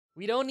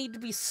We don't need to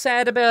be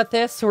sad about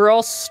this. We're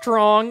all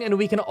strong and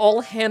we can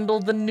all handle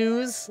the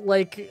news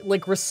like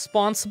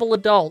responsible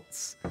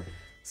adults.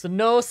 So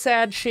no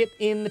sad shit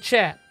in the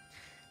chat.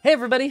 Hey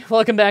everybody,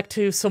 welcome back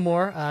to some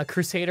more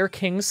Crusader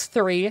Kings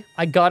 3.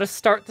 I gotta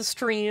start the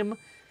stream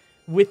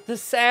with the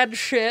sad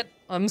shit.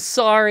 I'm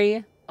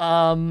sorry.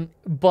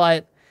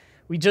 But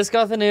we just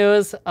got the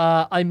news.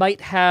 I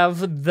might have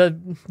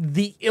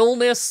the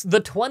illness, the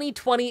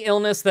 2020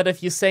 illness that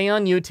if you say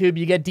on YouTube,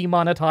 you get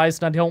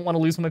demonetized and I don't want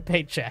to lose my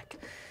paycheck.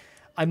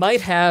 I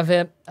might have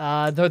it,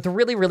 the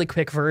really, really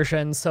quick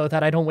version so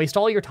that I don't waste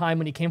all your time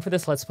when you came for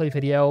this Let's Play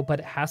video, but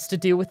it has to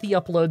do with the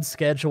upload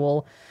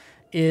schedule,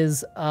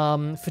 is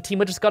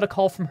Fatima just got a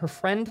call from her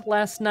friend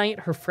last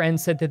night. Her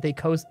friend said that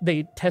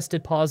they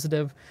tested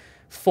positive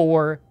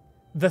for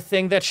the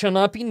thing that shall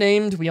not be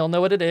named. We all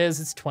know what it is.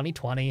 It's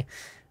 2020.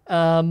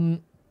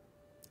 And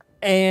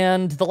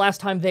the last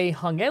time they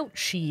hung out,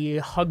 she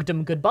hugged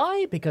him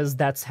goodbye because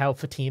that's how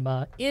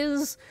Fatima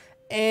is,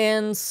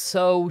 and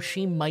so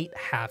she might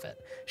have it.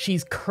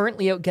 She's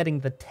currently out getting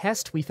the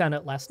test. We found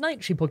out last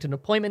night. She booked an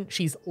appointment.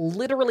 She's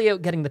literally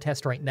out getting the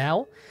test right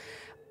now.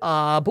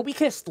 But we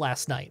kissed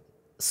last night.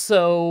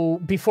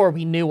 So, before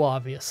we knew,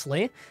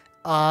 obviously.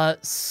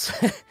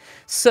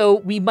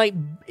 So we might,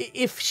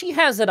 if she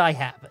has it, I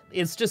have it.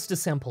 It's just as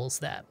simple as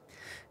that.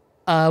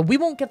 We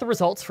won't get the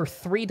results for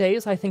 3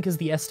 days, I think is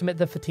the estimate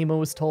that Fatima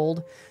was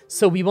told.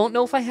 So we won't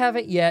know if I have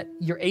it yet.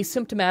 You're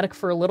asymptomatic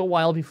for a little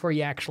while before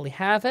you actually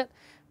have it.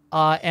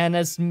 And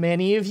as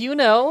many of you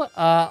know,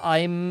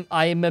 I'm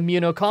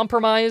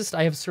immunocompromised.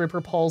 I have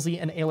cerebral palsy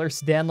and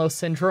Ehlers-Danlos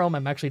syndrome.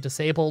 I'm actually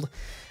disabled.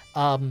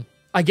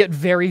 I get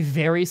very,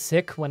 very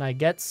sick when I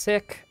get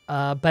sick.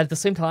 But at the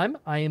same time,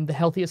 I am the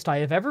healthiest I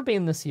have ever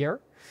been this year.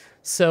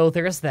 So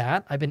there's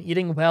that. I've been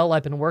eating well.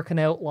 I've been working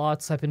out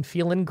lots. I've been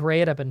feeling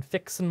great. I've been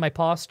fixing my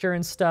posture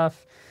and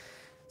stuff.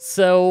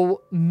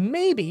 So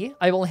maybe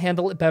I will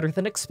handle it better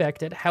than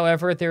expected.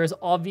 However, there is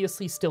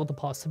obviously still the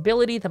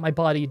possibility that my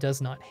body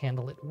does not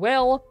handle it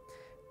well.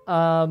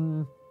 I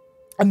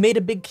made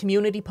a big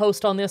community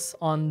post on this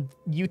on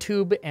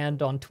YouTube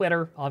and on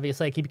Twitter.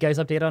 Obviously, I keep you guys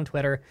updated on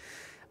Twitter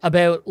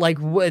about, like,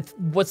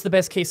 what's the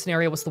best case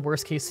scenario, what's the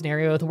worst case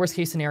scenario. The worst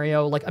case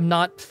scenario, like, I'm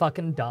not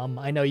fucking dumb.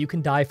 I know you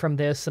can die from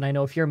this, and I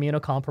know if you're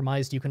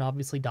immunocompromised, you can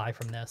obviously die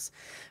from this.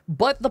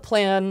 But the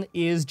plan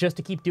is just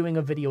to keep doing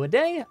a video a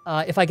day.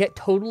 If I get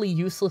totally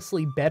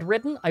uselessly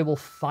bedridden, I will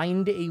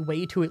find a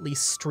way to at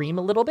least stream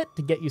a little bit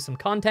to get you some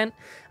content.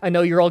 I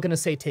know you're all going to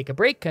say take a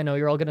break. I know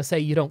you're all going to say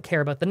you don't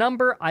care about the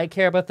number. I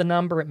care about the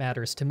number. It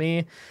matters to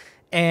me.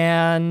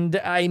 And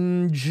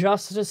I'm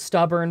just a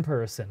stubborn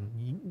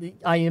person.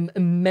 I am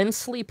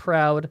immensely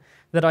proud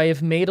that I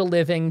have made a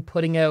living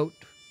putting out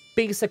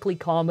basically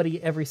comedy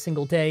every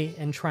single day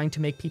and trying to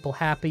make people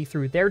happy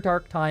through their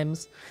dark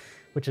times,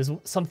 which is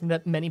something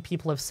that many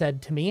people have said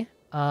to me,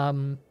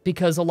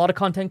 because a lot of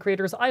content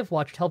creators I've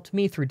watched helped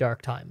me through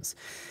dark times.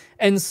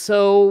 And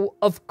so,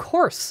 of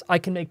course, I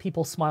can make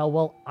people smile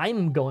while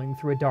I'm going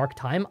through a dark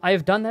time.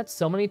 I've done that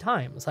so many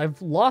times.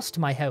 I've lost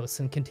my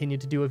house and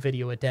continued to do a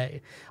video a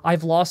day.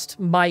 I've lost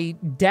my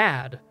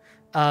dad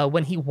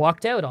when he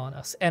walked out on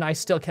us, and I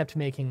still kept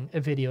making a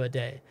video a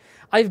day.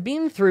 I've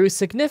been through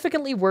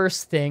significantly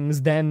worse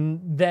things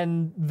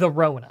than the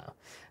Rona.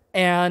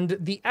 And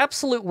the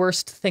absolute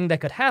worst thing that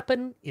could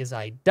happen is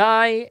I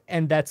die,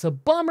 and that's a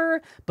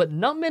bummer, but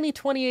not many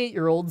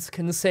 28-year-olds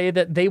can say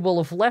that they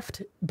will have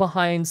left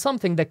behind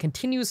something that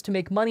continues to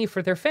make money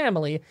for their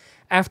family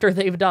after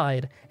they've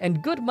died,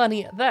 and good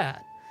money at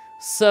that.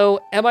 So,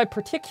 am I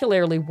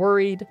particularly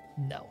worried?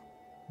 No.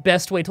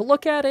 Best way to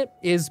look at it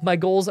is my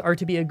goals are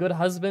to be a good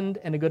husband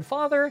and a good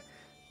father.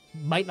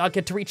 Might not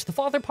get to reach the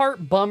father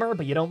part, bummer,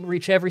 but you don't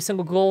reach every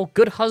single goal.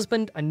 Good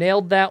husband, I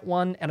nailed that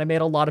one, and I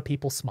made a lot of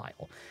people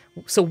smile.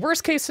 So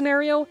worst case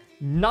scenario,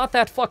 not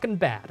that fucking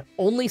bad.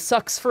 Only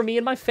sucks for me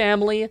and my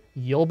family,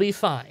 you'll be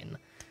fine.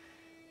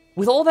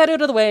 With all that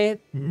out of the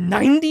way,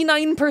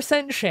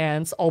 99%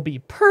 chance I'll be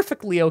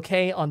perfectly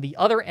okay on the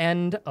other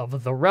end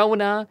of the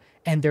Rona,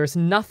 and there's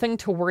nothing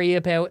to worry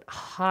about.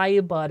 Hi,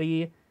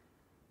 buddy.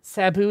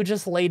 Sabu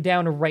just laid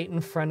down right in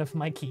front of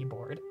my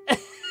keyboard.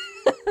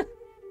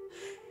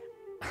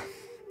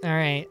 All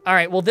right.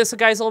 Well,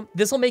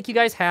 this'll make you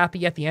guys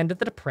happy at the end of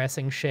the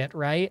depressing shit,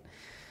 right?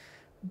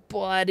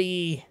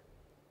 Buddy,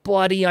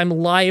 I'm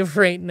live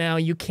right now.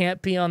 You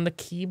can't be on the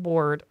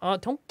keyboard.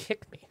 Don't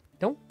kick me.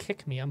 Don't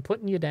kick me. I'm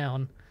putting you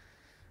down,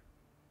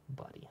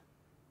 buddy.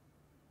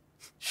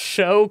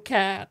 Show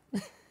cat.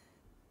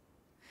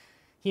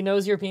 He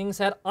knows you're being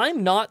sad.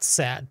 I'm not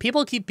sad.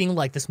 People keep being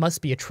like, this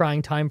must be a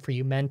trying time for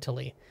you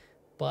mentally,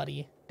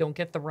 buddy. Don't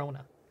get the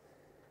Rona.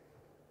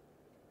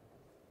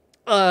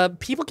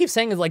 People keep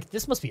saying, like,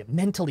 this must be a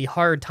mentally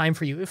hard time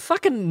for you.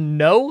 Fucking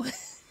no.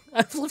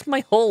 I've lived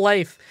my whole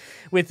life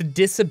with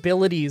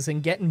disabilities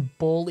and getting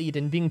bullied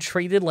and being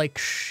treated like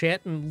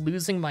shit and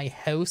losing my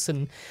house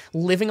and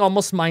living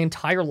almost my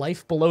entire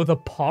life below the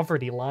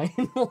poverty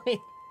line. Like,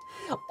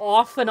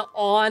 off and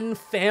on,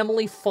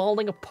 family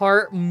falling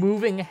apart,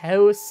 moving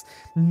house,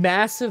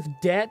 massive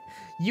debt.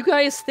 You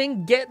guys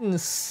think getting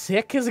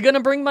sick is gonna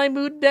bring my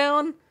mood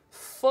down?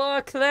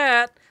 Fuck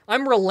that.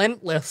 I'm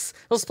relentless.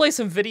 Let's play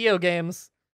some video games.